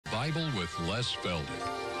Bible with Les Feldick.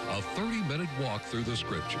 A 30-minute walk through the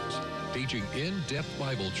Scriptures, teaching in-depth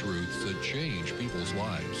Bible truths that change people's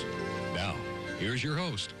lives. Now, here's your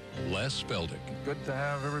host, Les Feldick. Good to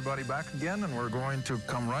have everybody back again, and we're going to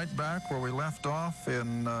come right back where we left off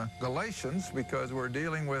in Galatians, because we're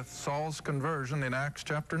dealing with Saul's conversion in Acts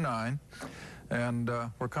chapter 9. And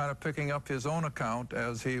we're kind of picking up his own account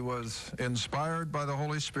as he was inspired by the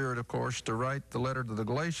Holy Spirit, of course, to write the letter to the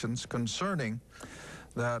Galatians concerning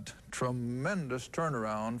that tremendous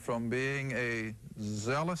turnaround from being a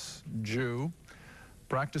zealous Jew,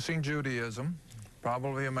 practicing Judaism,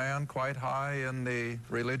 probably a man quite high in the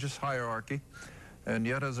religious hierarchy, and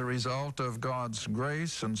yet as a result of God's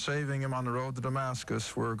grace and saving him on the road to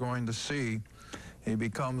Damascus, we're going to see he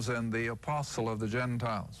becomes then the apostle of the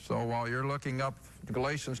Gentiles. So while you're looking up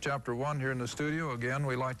Galatians chapter 1 here in the studio, again,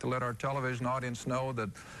 we like to let our television audience know that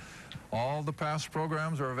all the past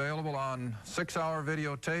programs are available on 6-hour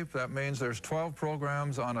videotape. That means there's 12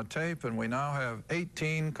 programs on a tape, and we now have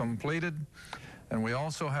 18 completed. And we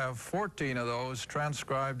also have 14 of those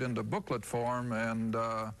transcribed into booklet form, and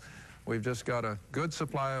we've just got a good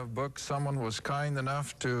supply of books. Someone was kind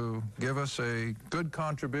enough to give us a good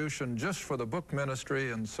contribution just for the book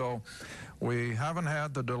ministry, and so we haven't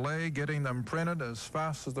had the delay getting them printed. As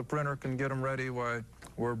fast as the printer can get them ready, why,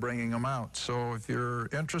 we're bringing them out. So if you're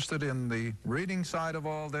interested in the reading side of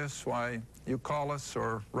all this, why, you call us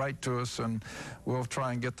or write to us, and we'll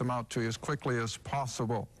try and get them out to you as quickly as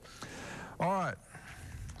possible. All right,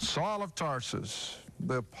 Saul of Tarsus,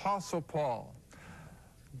 the Apostle Paul.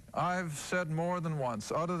 I've said more than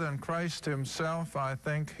once, other than Christ himself, I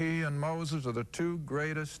think he and Moses are the two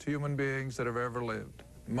greatest human beings that have ever lived.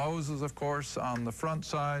 Moses, of course, on the front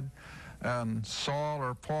side, and Saul,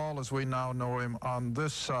 or Paul as we now know him, on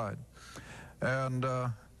this side. And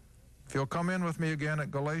if you'll come in with me again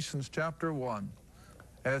at Galatians chapter 1,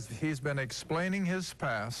 as he's been explaining his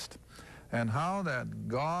past and how that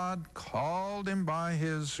God called him by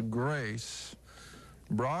his grace,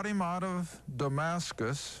 brought him out of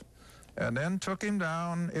Damascus, and then took him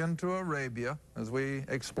down into Arabia, as we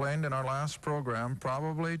explained in our last program,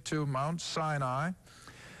 probably to Mount Sinai.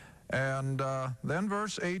 And then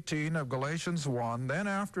verse 18 of Galatians 1, then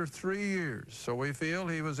after 3 years, so we feel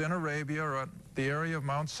he was in Arabia or at the area of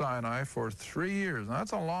Mount Sinai for 3 years. Now,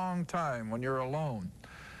 that's a long time when you're alone.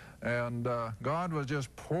 And God was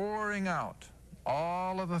just pouring out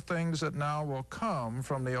all of the things that now will come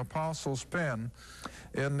from the apostles' pen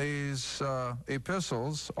in these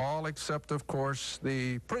epistles, all except, of course,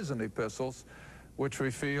 the prison epistles, which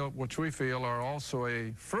we feel are also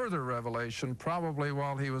a further revelation, probably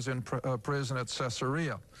while he was in prison at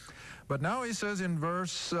Caesarea. But now he says in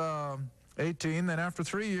verse 18, then after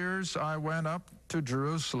 3 years I went up to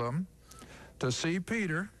Jerusalem to see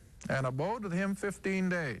Peter, and abode with him 15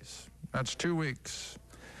 days. That's 2 weeks.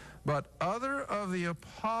 But other of the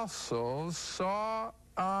apostles saw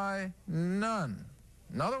I none.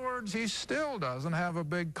 In other words, he still doesn't have a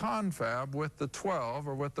big confab with the 12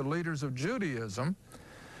 or with the leaders of Judaism,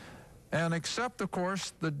 and except, of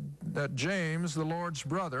course, that James, the Lord's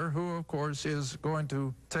brother, who, of course, is going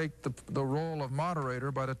to take the role of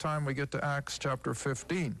moderator by the time we get to Acts chapter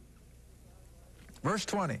 15. Verse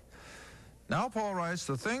 20. Now Paul writes,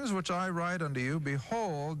 the things which I write unto you,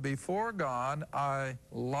 behold, before God I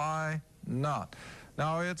lie not.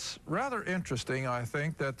 Now it's rather interesting, I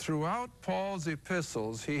think, that throughout Paul's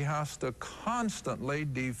epistles he has to constantly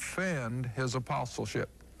defend his apostleship.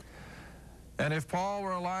 And if Paul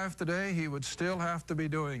were alive today, he would still have to be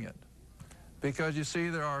doing it. Because you see,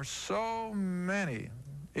 there are so many,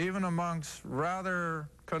 even amongst rather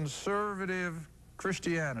conservative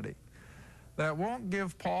Christianity, that won't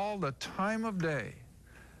give Paul the time of day.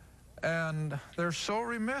 And they're so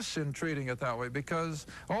remiss in treating it that way because,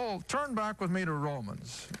 turn back with me to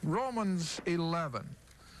Romans. Romans 11.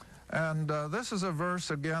 And this is a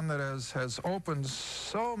verse, again, that has opened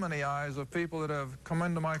so many eyes of people that have come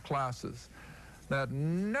into my classes that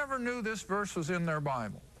never knew this verse was in their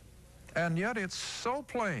Bible. And yet it's so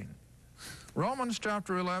plain. Romans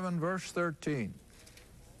chapter 11, verse 13.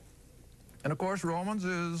 And of course, Romans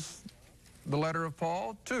is the letter of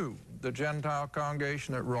Paul to the Gentile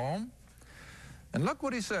congregation at Rome. And look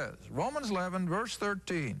what he says. Romans 11, verse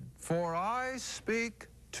 13. For I speak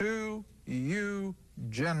to you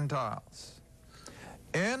Gentiles,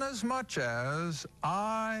 inasmuch as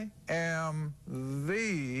I am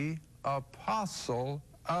the apostle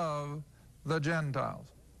of the Gentiles.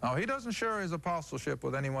 Now, he doesn't share his apostleship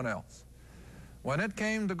with anyone else. When it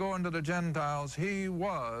came to going to the Gentiles, he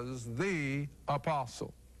was the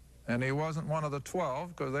apostle. And he wasn't one of the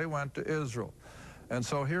 12 because they went to Israel. And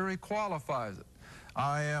so here he qualifies it.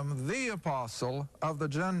 I am the apostle of the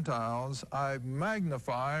Gentiles. I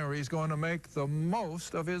magnify, or he's going to make the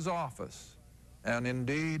most of his office. And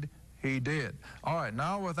indeed, he did. All right,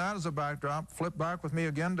 now with that as a backdrop, flip back with me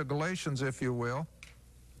again to Galatians, if you will.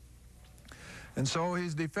 And so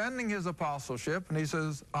he's defending his apostleship, and he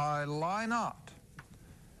says, I lie not.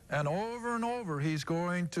 And over he's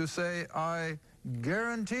going to say, I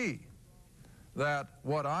guarantee that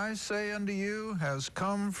what I say unto you has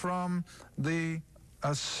come from the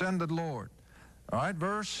ascended Lord. All right,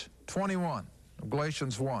 verse 21 of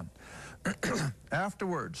Galatians 1.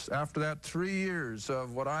 Afterwards, after that 3 years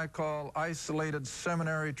of what I call isolated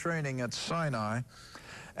seminary training at Sinai,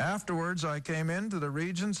 afterwards I came into the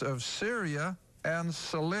regions of Syria and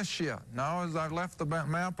Cilicia. Now, as I've left the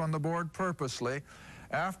map on the board purposely,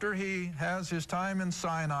 after he has his time in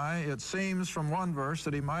Sinai, it seems from one verse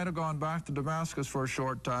that he might have gone back to Damascus for a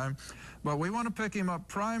short time, but we want to pick him up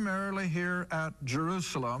primarily here at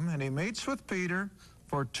Jerusalem, and he meets with Peter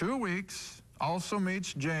for 2 weeks, also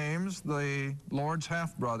meets James, the Lord's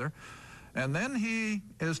half-brother, and then he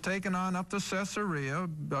is taken on up to Caesarea,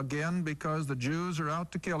 again because the Jews are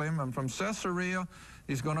out to kill him, and from Caesarea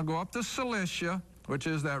he's going to go up to Cilicia, which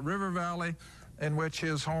is that river valley in which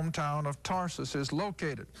his hometown of Tarsus is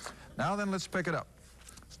located. Now then, let's pick it up.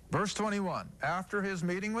 Verse 21, after his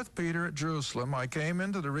meeting with Peter at Jerusalem, I came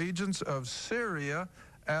into the regions of Syria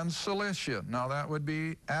and Cilicia. Now that would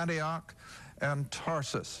be Antioch and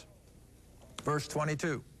Tarsus. Verse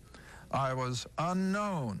 22, I was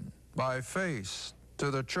unknown by face to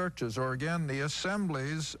the churches, or again, the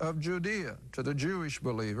assemblies of Judea, to the Jewish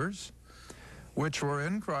believers, which were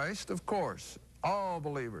in Christ, of course. All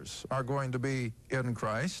believers are going to be in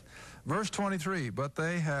Christ. Verse 23, but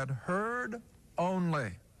they had heard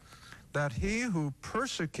only that he who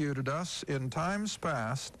persecuted us in times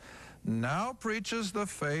past now preaches the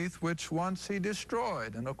faith which once he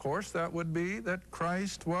destroyed. And of course, that would be that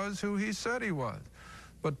Christ was who he said he was.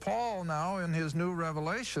 But Paul now, in his new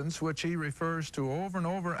revelations, which he refers to over and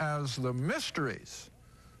over as the mysteries,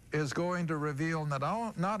 is going to reveal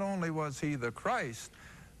that not only was he the Christ,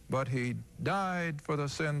 but he died for the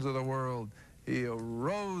sins of the world. He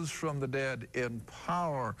arose from the dead in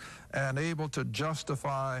power and able to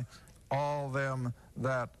justify all them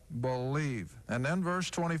that believe. And then verse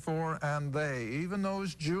 24, and they, even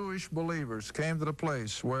those Jewish believers, came to the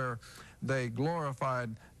place where they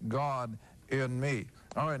glorified God in me.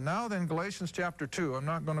 All right, now then, Galatians chapter 2. I'm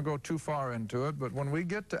not going to go too far into it, but when we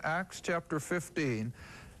get to Acts chapter 15,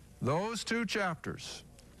 those two chapters,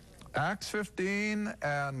 Acts 15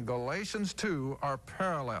 and Galatians 2, are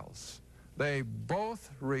parallels. They both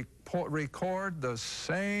record the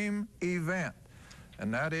same event,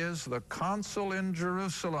 and that is the council in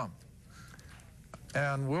Jerusalem.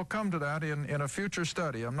 And we'll come to that in a future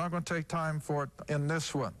study. I'm not going to take time for it in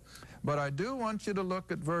this one. But I do want you to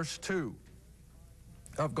look at verse 2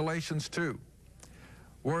 of Galatians 2,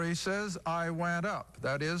 where he says, I went up,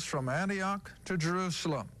 that is from Antioch to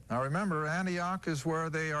Jerusalem. Now remember, Antioch is where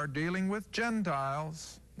they are dealing with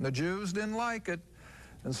Gentiles. The Jews didn't like it,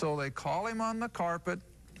 and so they call him on the carpet,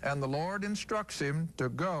 and the Lord instructs him to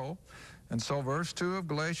go. And so verse 2 of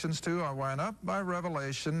Galatians 2, I went up by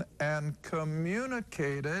revelation and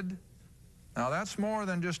communicated. Now that's more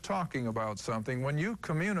than just talking about something. When you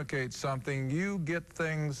communicate something, you get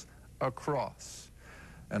things across.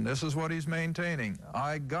 And this is what he's maintaining.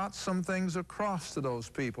 I got some things across to those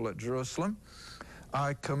people at Jerusalem.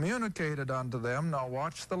 I communicated unto them, now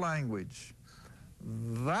watch the language,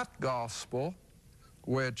 that gospel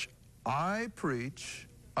which I preach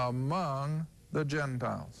among the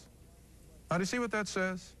Gentiles. Now, do you see what that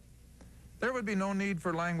says? There would be no need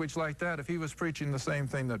for language like that if he was preaching the same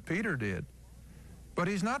thing that Peter did. But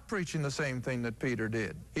he's not preaching the same thing that Peter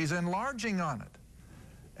did. He's enlarging on it.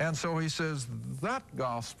 And so he says, that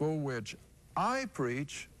gospel which I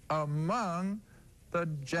preach among the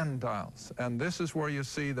Gentiles. And this is where you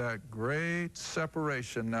see that great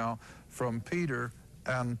separation now from Peter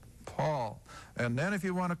and Paul. And then if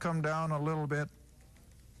you want to come down a little bit,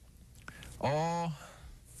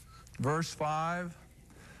 verse 5,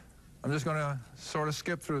 I'm just going to sort of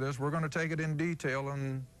skip through this. We're going to take it in detail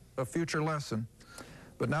in a future lesson.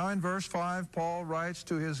 But now in verse 5, Paul writes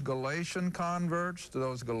to his Galatian converts, to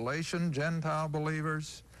those Galatian Gentile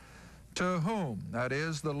believers, to whom, that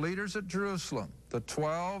is, the leaders at Jerusalem, the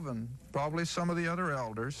 12 and probably some of the other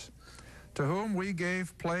elders, to whom we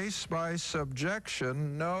gave place by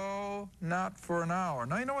subjection, no, not for an hour.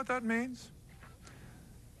 Now, you know what that means?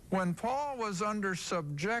 When Paul was under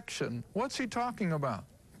subjection, what's he talking about?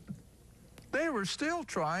 They were still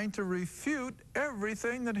trying to refute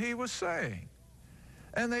everything that he was saying.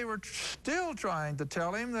 And they were still trying to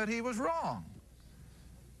tell him that he was wrong.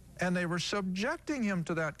 And they were subjecting him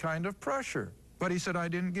to that kind of pressure. But he said, I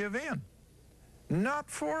didn't give in. Not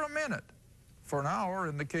for a minute. For an hour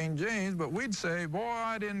in the King James, but we'd say, boy,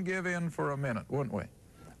 I didn't give in for a minute, wouldn't we?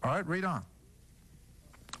 All right, read on.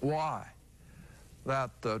 Why?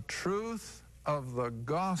 That the truth of the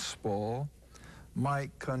gospel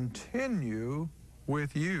might continue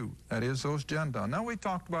with you. That is, those Gentiles. Now, we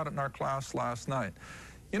talked about it in our class last night.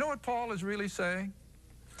 You know what Paul is really saying?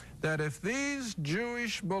 That if these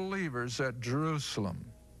Jewish believers at Jerusalem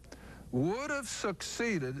would have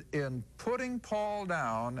succeeded in putting Paul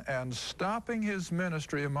down and stopping his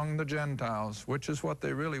ministry among the Gentiles, which is what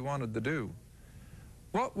they really wanted to do,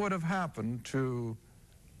 what would have happened to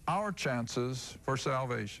our chances for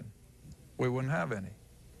salvation? We wouldn't have any.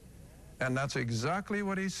 And that's exactly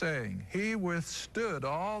what he's saying. He withstood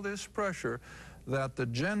all this pressure that the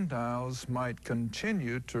Gentiles might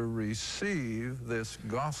continue to receive this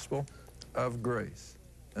gospel of grace.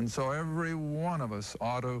 And so every one of us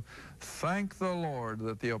ought to thank the Lord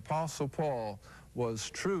that the Apostle Paul was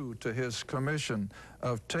true to his commission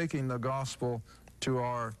of taking the gospel to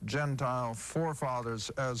our Gentile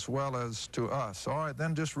forefathers as well as to us. All right,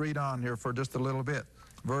 then just read on here for just a little bit.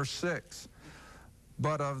 Verse 6.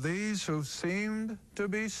 But of these who seemed to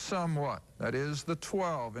be somewhat, that is the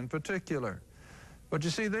 12 in particular. But you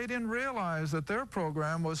see, they didn't realize that their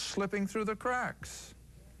program was slipping through the cracks.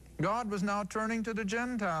 God was now turning to the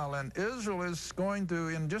Gentile, and Israel is going to,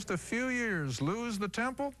 in just a few years, lose the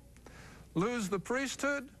temple, lose the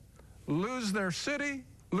priesthood, lose their city,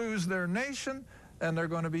 lose their nation, and they're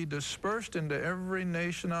going to be dispersed into every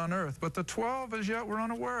nation on earth. But the 12 as yet were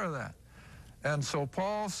unaware of that. And so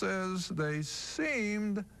Paul says they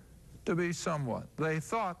seemed to be somewhat. They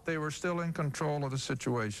thought they were still in control of the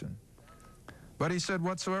situation. But he said,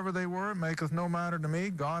 whatsoever they were, it maketh no matter to me.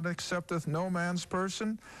 God accepteth no man's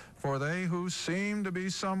person. For they who seem to be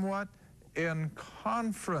somewhat in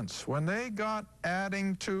conference, when they got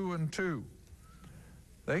adding 2 and 2,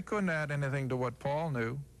 they couldn't add anything to what Paul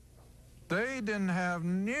knew. They didn't have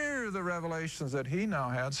near the revelations that he now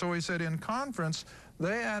had. So he said, in conference,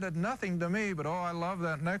 they added nothing to me. But, oh, I love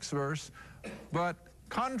that next verse. But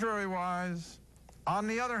contrariwise, on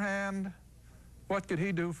the other hand, what could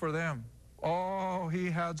he do for them? Oh, he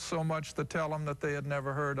had so much to tell them that they had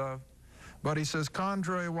never heard of. But he says,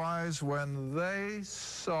 contrariwise, when they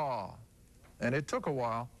saw, and it took a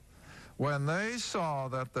while, when they saw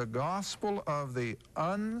that the gospel of the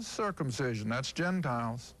uncircumcision, that's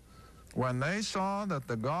Gentiles, when they saw that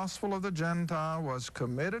the gospel of the Gentile was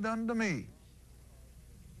committed unto me,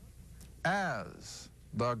 as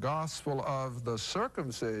the gospel of the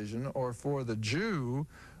circumcision, or for the Jew,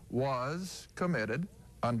 was committed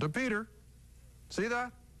unto Peter. See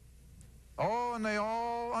that? Oh, and they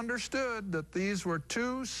all understood that these were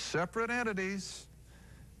 2 separate entities.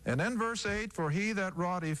 And then verse 8, for he that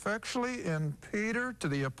wrought effectually in Peter to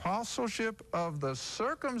the apostleship of the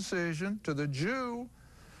circumcision to the Jew,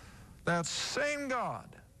 that same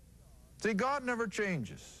God. See, God never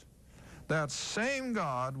changes. That same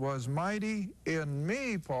God was mighty in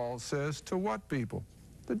me, Paul says, to what people?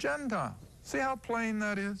 The Gentiles. See how plain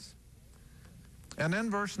that is? And then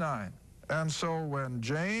verse 9. And so when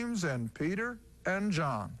James and Peter and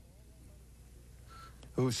John,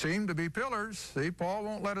 who seemed to be pillars, see, Paul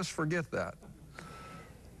won't let us forget that,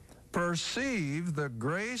 perceived the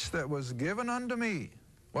grace that was given unto me,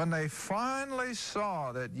 when they finally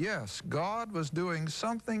saw that, yes, God was doing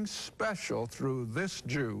something special through this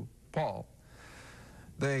Jew, Paul,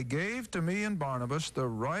 they gave to me and Barnabas the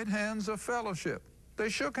right hands of fellowship. They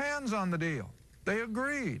shook hands on the deal. They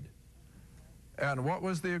agreed. And what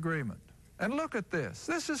was the agreement? And look at this.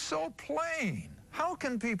 This is so plain. How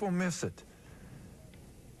can people miss it?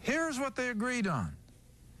 Here's what they agreed on.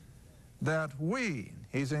 That we,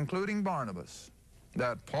 he's including Barnabas,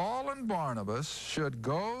 that Paul and Barnabas should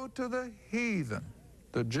go to the heathen,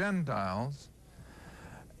 the Gentiles,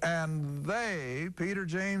 and they, Peter,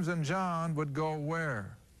 James, and John, would go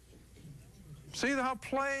where? See how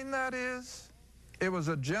plain that is? It was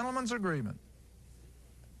a gentleman's agreement.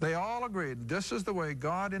 They all agreed, this is the way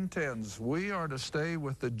God intends. We are to stay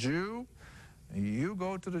with the Jew, and you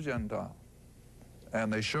go to the Gentile.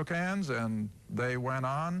 And they shook hands, and they went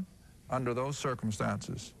on under those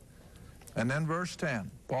circumstances. And then verse 10,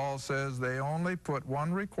 Paul says they only put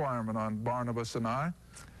one requirement on Barnabas and I,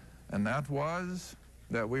 and that was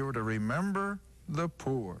that we were to remember the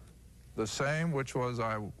poor, the same which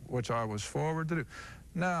I was forward to do.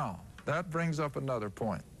 Now, that brings up another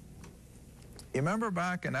point. You remember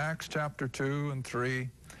back in Acts chapter 2 and 3,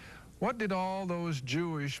 What did all those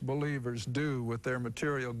Jewish believers do with their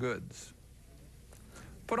material goods?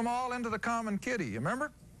 Put them all into the common kitty, you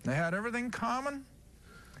remember? They had everything common.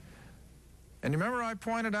 And you remember I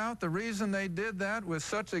pointed out the reason they did that with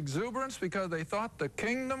such exuberance? Because they thought the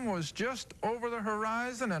kingdom was just over the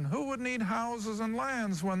horizon, and who would need houses and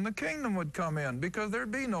lands when the kingdom would come in? Because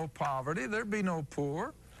there'd be no poverty, there'd be no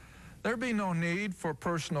poor, there'd be no need for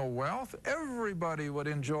personal wealth. Everybody would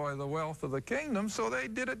enjoy the wealth of the kingdom, so they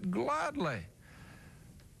did it gladly.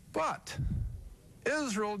 But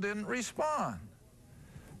Israel didn't respond.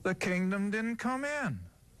 The kingdom didn't come in.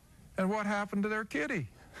 And what happened to their kitty?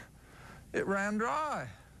 It ran dry.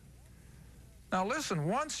 Now listen,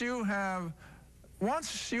 once you have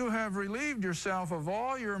relieved yourself of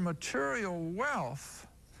all your material wealth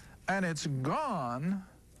and it's gone,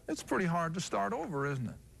 it's pretty hard to start over, isn't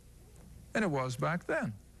it? And it was back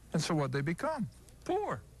then. And so what'd they become?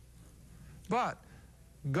 Poor. But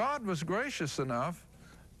God was gracious enough,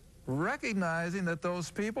 recognizing that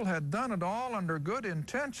those people had done it all under good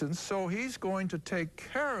intentions, so he's going to take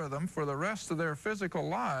care of them for the rest of their physical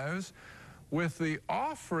lives with the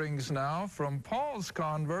offerings now from Paul's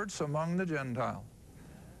converts among the Gentiles.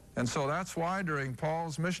 And so that's why during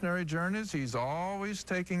Paul's missionary journeys, he's always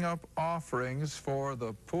taking up offerings for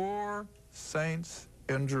the poor saints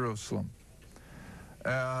in Jerusalem.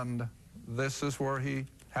 And this is where he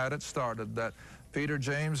had it started, that Peter,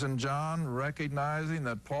 James, and John, recognizing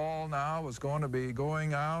that Paul now was going to be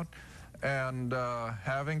going out and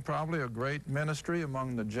having probably a great ministry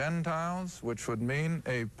among the Gentiles, which would mean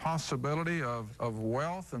a possibility of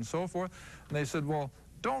wealth and so forth. And they said, well,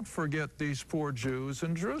 don't forget these poor Jews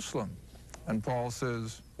in Jerusalem. And Paul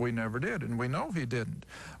says, we never did, and we know he didn't.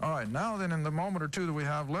 All right, now then, in the moment or two that we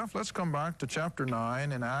have left, let's come back to chapter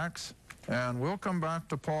 9 in Acts, and we'll come back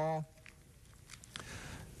to Paul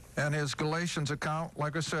and his Galatians account.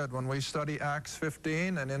 Like I said, when we study Acts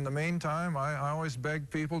 15, and in the meantime, I always beg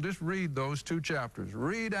people, just read those two chapters.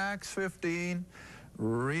 Read Acts 15,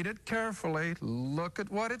 read it carefully, look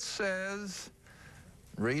at what it says,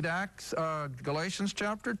 read Galatians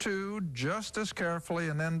chapter 2 just as carefully,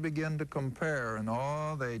 and then begin to compare. And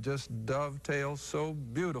oh, they just dovetail so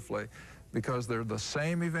beautifully because they're the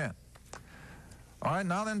same event. All right,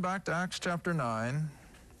 now then back to Acts chapter 9.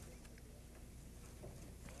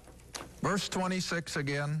 Verse 26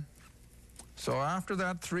 again. So after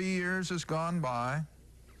that 3 years has gone by,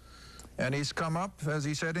 and he's come up, as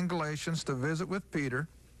he said in Galatians, to visit with Peter.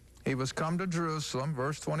 He was come to Jerusalem,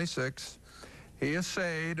 verse 26. He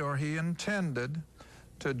essayed, or he intended,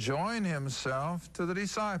 to join himself to the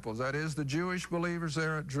disciples, that is, the Jewish believers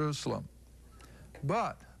there at Jerusalem.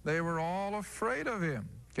 But they were all afraid of him.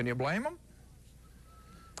 Can you blame them?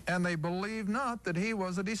 And they believed not that he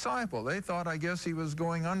was a disciple. They thought, I guess, he was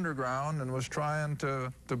going underground and was trying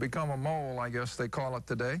to become a mole, I guess they call it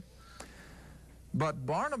today. But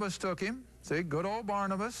Barnabas took him. See, good old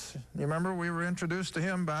Barnabas. You remember we were introduced to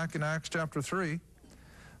him back in Acts chapter 3.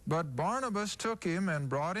 But Barnabas took him and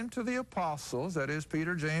brought him to the apostles, that is,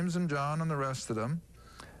 Peter, James, and John, and the rest of them,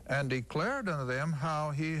 and declared unto them how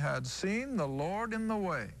he had seen the Lord in the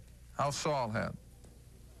way, how Saul had,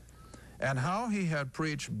 and how he had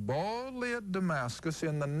preached boldly at Damascus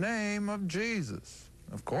in the name of Jesus.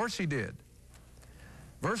 Of course he did.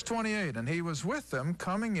 Verse 28, and he was with them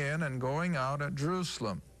coming in and going out at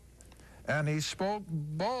Jerusalem. And he spoke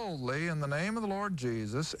boldly in the name of the Lord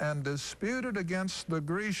Jesus and disputed against the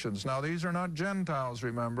Grecians. Now these are not Gentiles,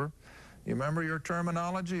 remember. You remember your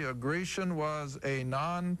terminology? A Grecian was a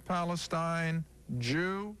non-Palestine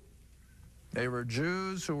Jew. They were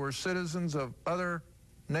Jews who were citizens of other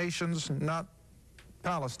nations, not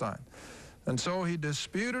Palestine. And so he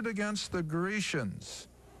disputed against the Grecians.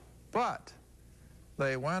 But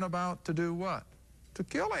they went about to do what? To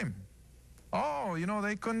kill him. Oh, you know,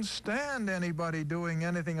 they couldn't stand anybody doing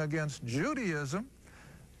anything against Judaism.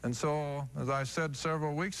 And so, as I said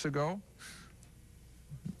several weeks ago,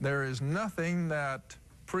 there is nothing that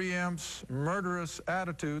preempts murderous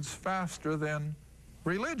attitudes faster than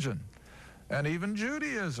religion and even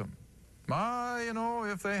Judaism. You know,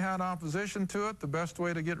 if they had opposition to it, the best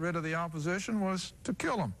way to get rid of the opposition was to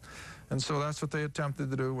kill them. And so that's what they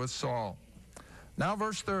attempted to do with Saul. Now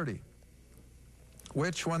verse 30.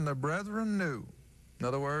 Which when the brethren knew, in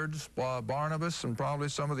other words, Barnabas and probably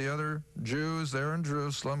some of the other Jews there in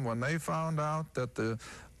Jerusalem, when they found out that the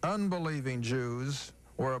unbelieving Jews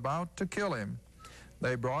were about to kill him,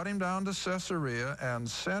 they brought him down to Caesarea and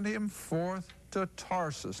sent him forth to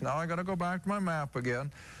Tarsus. Now I'm going to go back to my map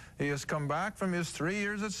again. He has come back from his 3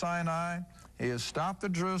 years at Sinai. He has stopped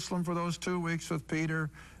at Jerusalem for those 2 weeks with Peter,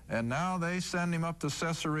 And now they send him up to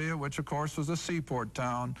Caesarea, which of course was a seaport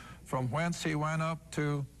town, from whence he went up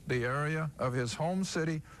to the area of his home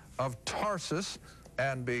city of Tarsus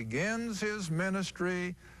and begins his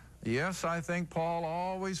ministry. Yes, I think Paul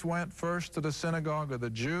always went first to the synagogue of the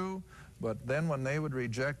Jew, but then when they would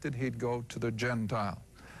reject it, he'd go to the Gentile.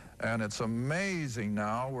 And it's amazing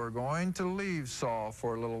now. We're going to leave Saul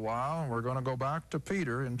for a little while, and we're going to go back to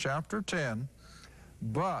Peter in chapter 10.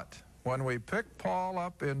 But when we pick Paul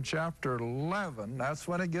up in chapter 11, that's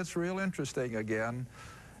when it gets real interesting again.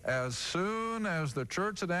 As soon as the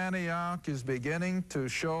church at Antioch is beginning to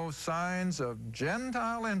show signs of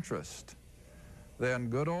Gentile interest, then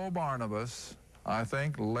good old Barnabas, I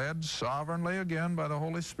think, led sovereignly again by the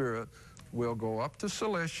Holy Spirit, will go up to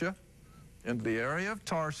Cilicia, into the area of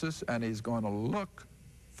Tarsus, and he's going to look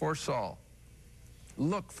for Saul.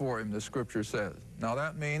 Look for him, the scripture says. Now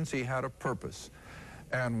that means he had a purpose.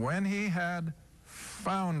 And when he had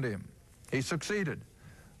found him, he succeeded.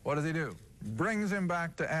 What does he do? Brings him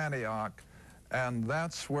back to Antioch, and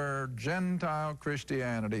that's where Gentile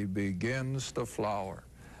Christianity begins to flower.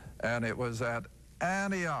 And it was at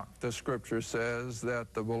Antioch, the scripture says,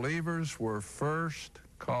 that the believers were first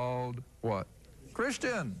called what?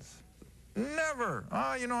 Christians. Never.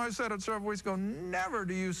 You know, I said it several weeks ago, never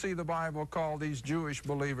do you see the Bible call these Jewish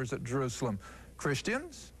believers at Jerusalem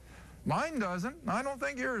Christians. Mine doesn't. I don't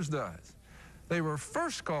think yours does. They were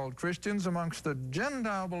first called Christians amongst the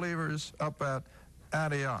Gentile believers up at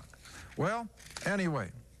Antioch. Well, anyway,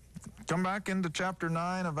 come back into chapter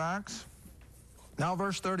 9 of Acts. Now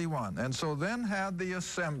verse 31. And so then had the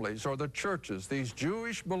assemblies, or the churches, these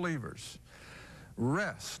Jewish believers,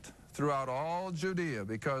 rest throughout all Judea,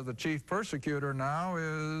 because the chief persecutor now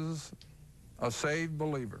is a saved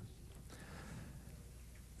believer.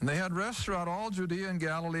 And they had rest throughout all Judea and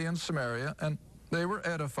Galilee and Samaria, and they were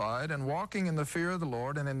edified, and walking in the fear of the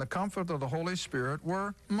Lord and in the comfort of the Holy Spirit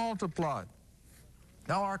were multiplied.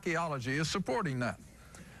 Now archaeology is supporting that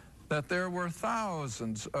there were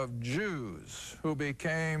thousands of Jews who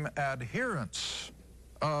became adherents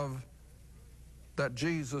of that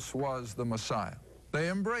Jesus was the Messiah. They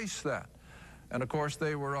embraced that. And of course,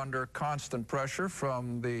 they were under constant pressure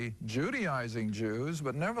from the Judaizing Jews,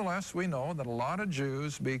 but nevertheless, we know that a lot of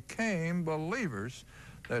Jews became believers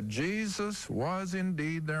that Jesus was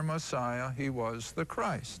indeed their Messiah. He was the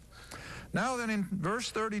Christ. Now then, in verse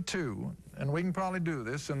 32, and we can probably do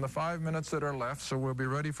this in the 5 minutes that are left, so we'll be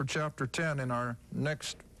ready for chapter 10 in our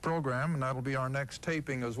next program, and that'll be our next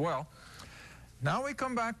taping as well. Now we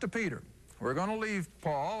come back to Peter. We're going to leave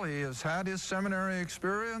Paul. He has had his seminary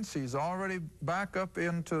experience. He's already back up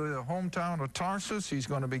into the hometown of Tarsus. He's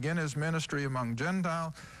going to begin his ministry among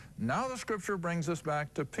Gentiles. Now the scripture brings us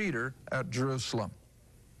back to Peter at Jerusalem.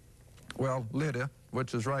 Well, Lydda,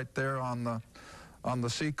 which is right there on the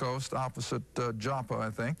seacoast opposite Joppa, I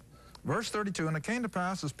think. Verse 32, and it came to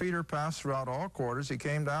pass as Peter passed throughout all quarters, he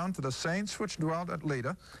came down to the saints which dwelt at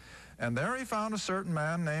Lydda. And there he found a certain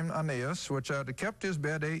man named Aeneas, which had kept his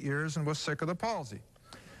bed 8 years and was sick of the palsy.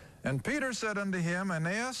 And Peter said unto him,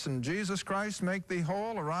 Aeneas, and Jesus Christ make thee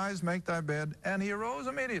whole, arise, make thy bed. And he arose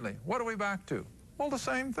immediately. What are we back to? Well, the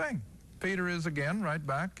same thing. Peter is again right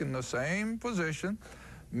back in the same position,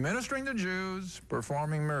 ministering to Jews,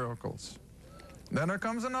 performing miracles. Then there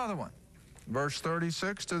comes another one. Verse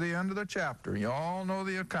 36 to the end of the chapter. You all know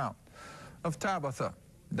the account of Tabitha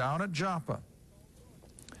down at Joppa,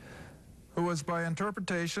 who was by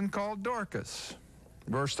interpretation called Dorcas.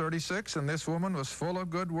 Verse 36, and this woman was full of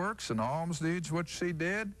good works and alms deeds which she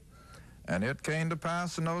did. And it came to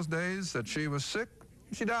pass in those days that she was sick,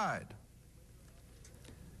 she died.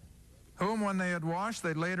 Whom when they had washed,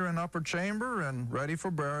 they laid her in upper chamber, and ready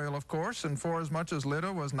for burial, of course. And forasmuch as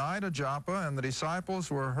Lydda was nigh to Joppa, and the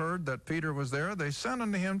disciples were heard that Peter was there, they sent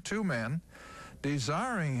unto him 2 men,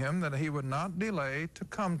 desiring him that he would not delay to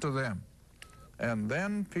come to them. And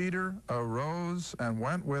then Peter arose and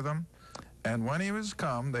went with them. And when he was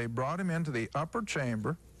come, they brought him into the upper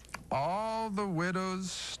chamber. All the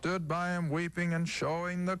widows stood by him weeping and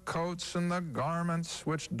showing the coats and the garments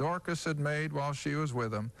which Dorcas had made while she was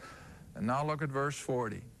with him. And now look at verse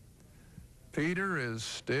 40. Peter is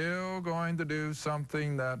still going to do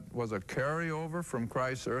something that was a carryover from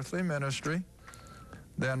Christ's earthly ministry.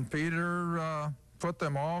 Then Peter put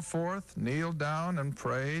them all forth, kneeled down and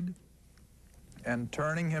prayed. And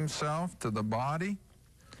turning himself to the body,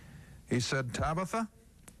 he said, Tabitha,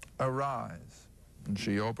 arise. And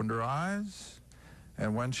she opened her eyes,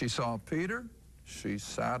 and when she saw Peter, she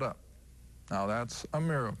sat up. Now that's a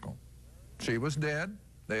miracle. She was dead.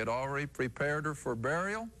 They had already prepared her for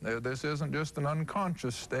burial. This isn't just an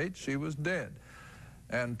unconscious state. She was dead.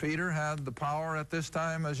 And Peter had the power at this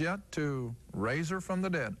time as yet to raise her from the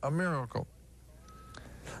dead, a miracle.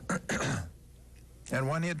 And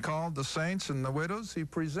when he had called the saints and the widows, he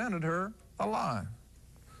presented her alive.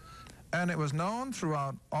 And it was known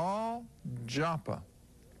throughout all Joppa.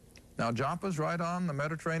 Now, Joppa's right on the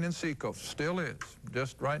Mediterranean Sea coast, still is,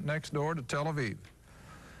 just right next door to Tel Aviv.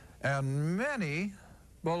 And many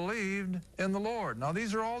believed in the Lord. Now,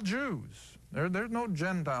 these are all Jews. There's no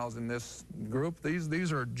Gentiles in this group.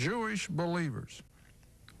 These are Jewish believers.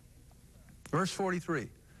 Verse 43,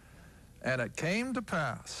 and it came to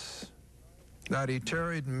pass that he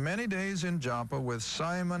tarried many days in Joppa with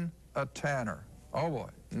Simon a tanner. Oh boy,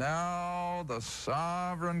 now the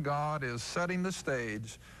sovereign God is setting the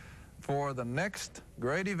stage for the next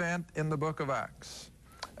great event in the book of Acts.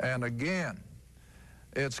 And again,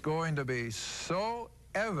 it's going to be so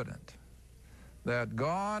evident that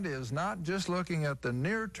God is not just looking at the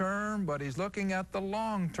near term, but he's looking at the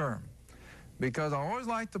long term. Because I always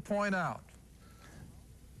like to point out,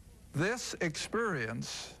 this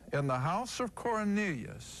experience in the house of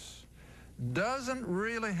Cornelius doesn't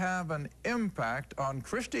really have an impact on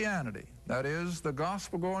Christianity, that is, the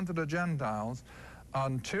gospel going to the Gentiles,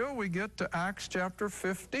 until we get to Acts chapter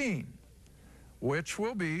 15, which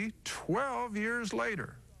will be 12 years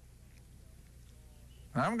later.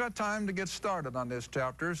 I haven't got time to get started on this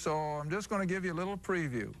chapter, so I'm just going to give you a little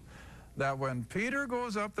preview. That when Peter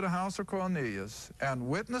goes up to the house of Cornelius and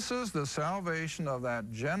witnesses the salvation of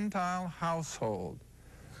that Gentile household,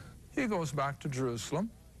 he goes back to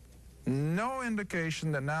Jerusalem. No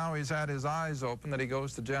indication that now he's had his eyes open that he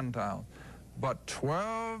goes to Gentiles. But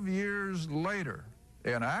 12 years later,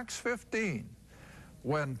 in Acts 15,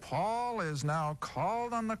 when Paul is now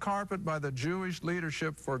called on the carpet by the Jewish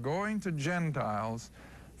leadership for going to Gentiles,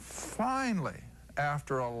 finally,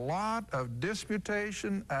 after a lot of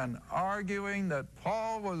disputation and arguing that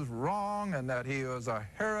Paul was wrong and that he was a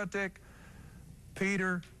heretic,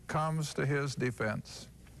 Peter comes to his defense.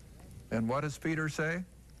 And what does Peter say?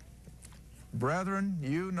 Brethren,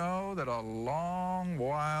 you know that a long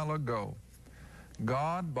while ago,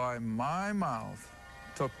 God by my mouth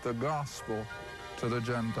took the gospel to the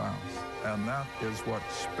Gentiles, and that is what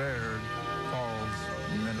spared Paul's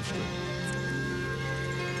ministry.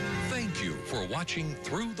 Thank you for watching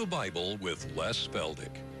Through the Bible with Les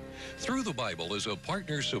Feldick. Through the Bible is a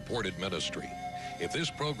partner-supported ministry. If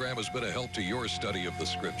this program has been a help to your study of the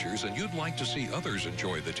Scriptures and you'd like to see others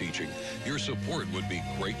enjoy the teaching, your support would be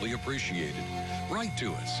greatly appreciated. Write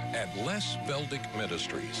to us at Les Feldick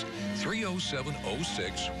Ministries,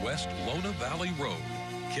 30706 West Lona Valley Road,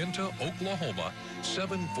 Kinta, Oklahoma,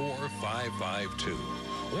 74552.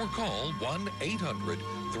 Or call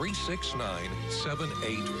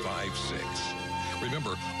 1-800-369-7856.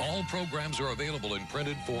 Remember, all programs are available in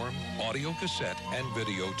printed form, audio cassette, and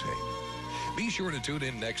videotape. Be sure to tune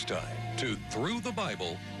in next time to Through the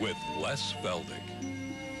Bible with Les Feldick.